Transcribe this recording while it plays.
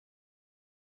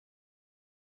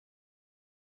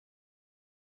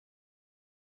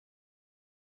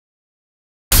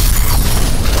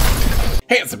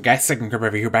Hey, what's up guys, Second Grip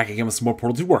over here, back again with some more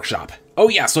Portal 2 Workshop. Oh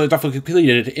yeah, so I definitely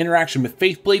completed interaction with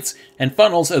faith plates and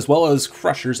funnels, as well as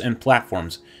crushers and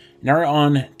platforms. Now we're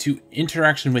on to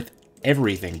interaction with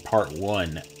everything, part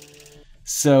 1.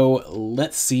 So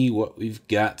let's see what we've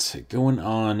got going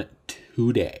on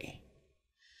today.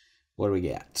 What do we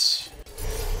got?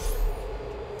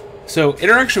 So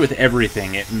interaction with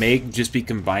everything, it may just be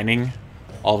combining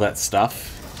all that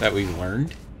stuff that we've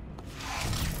learned.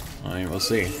 I mean, we'll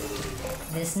see.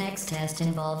 This next test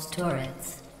involves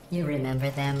turrets. You remember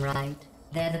them, right?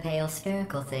 They're the pale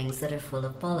spherical things that are full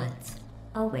of bullets.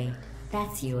 Oh wait,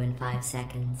 that's you in 5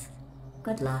 seconds.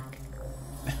 Good luck.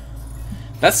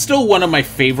 That's still one of my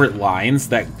favorite lines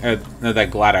that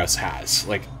that GLaDOS has.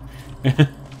 Like,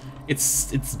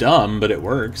 it's dumb, but it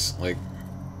works. Like,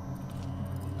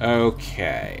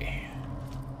 okay.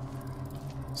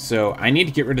 So I need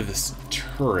to get rid of this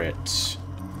turret.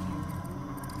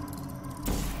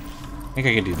 I think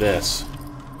I can do this.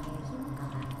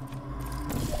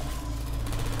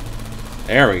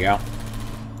 There we go.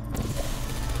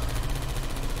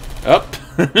 Up.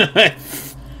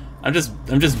 I'm just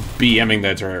BMing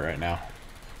that turret right now.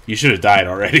 You should have died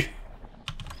already.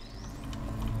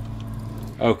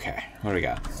 Okay, what do we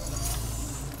got?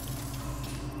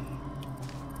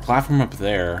 Platform up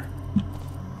there.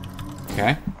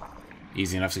 Okay.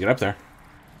 Easy enough to get up there.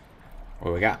 What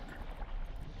do we got?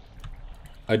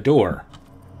 A door.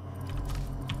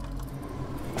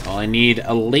 Well, I need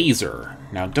a laser.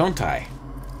 Now, don't I?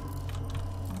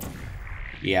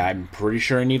 Yeah, I'm pretty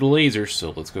sure I need a laser,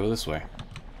 so let's go this way.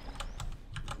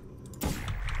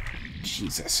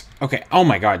 Jesus. Okay, oh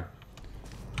my god.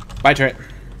 Bye, turret.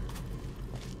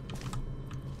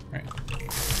 Right.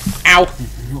 Ow!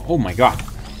 Oh my god.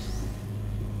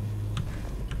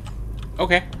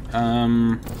 Okay,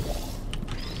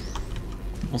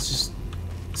 let's just...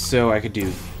 So I could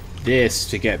do this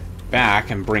to get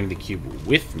back and bring the cube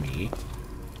with me.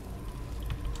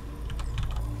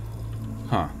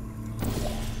 Huh.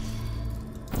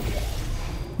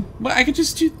 But I could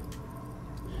just do...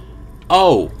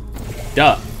 Oh!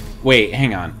 Duh. Wait,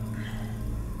 hang on.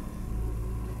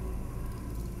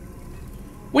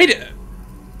 Wait,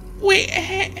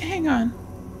 hang on.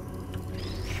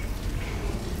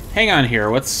 Hang on here,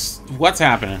 what's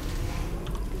happening?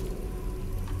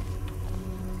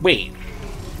 Wait,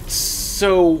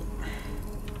 so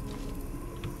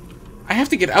I have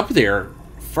to get up there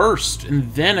first,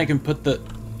 and then I can put the...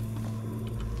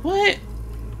 What?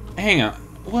 Hang on,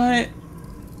 what?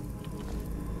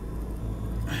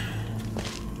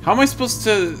 How am I supposed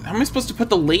to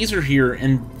put the laser here,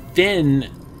 and then...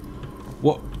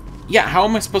 What? Yeah, how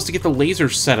am I supposed to get the laser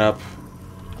set up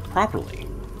properly?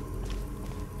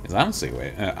 Because I don't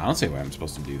see why I'm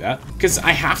supposed to do that. Because I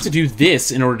have to do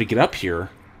this in order to get up here.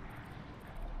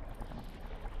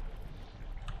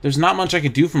 There's not much I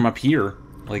could do from up here.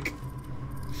 Like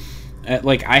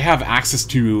I have access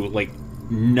to, like,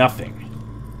 nothing.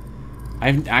 I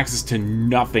have access to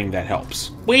nothing that helps.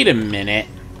 Wait a minute.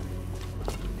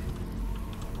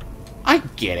 I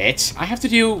get it. I have to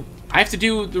do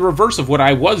the reverse of what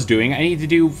I was doing. I need to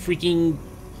do freaking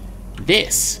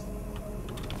this.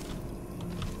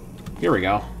 Here we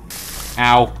go.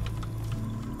 Ow.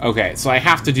 Okay, so I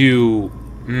have to do...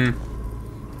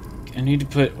 I need to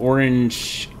put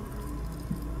orange...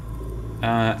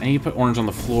 I need to put orange on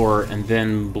the floor, and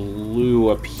then blue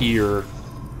up here.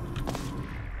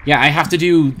 Yeah, I have to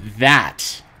do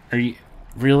that. Are you...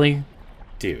 Really?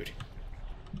 Dude.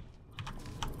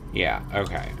 Yeah,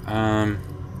 okay.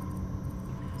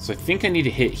 So I think I need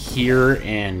to hit here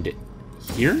and...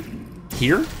 Here?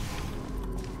 Here?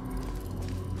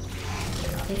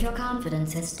 If your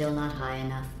confidence is still not high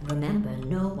enough, remember,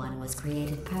 no one was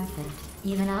created perfect.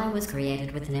 Even I was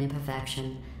created with an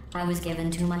imperfection. I was given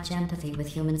too much empathy with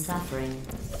human suffering.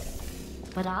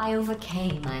 But I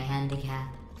overcame my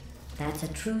handicap. That's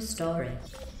a true story.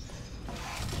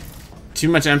 Too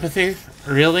much empathy?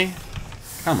 Really?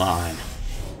 Come on.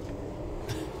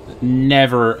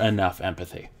 Never enough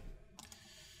empathy.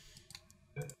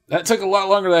 That took a lot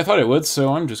longer than I thought it would,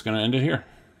 so I'm just going to end it here.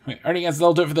 Alright guys,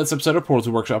 that'll do it for this episode of Portal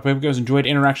 2 Workshop. I hope you guys enjoyed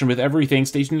interaction with everything.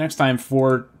 Stay tuned next time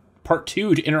for part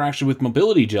 2 to interaction with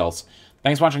mobility gels.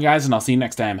 Thanks for watching guys, and I'll see you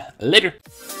next time. Later!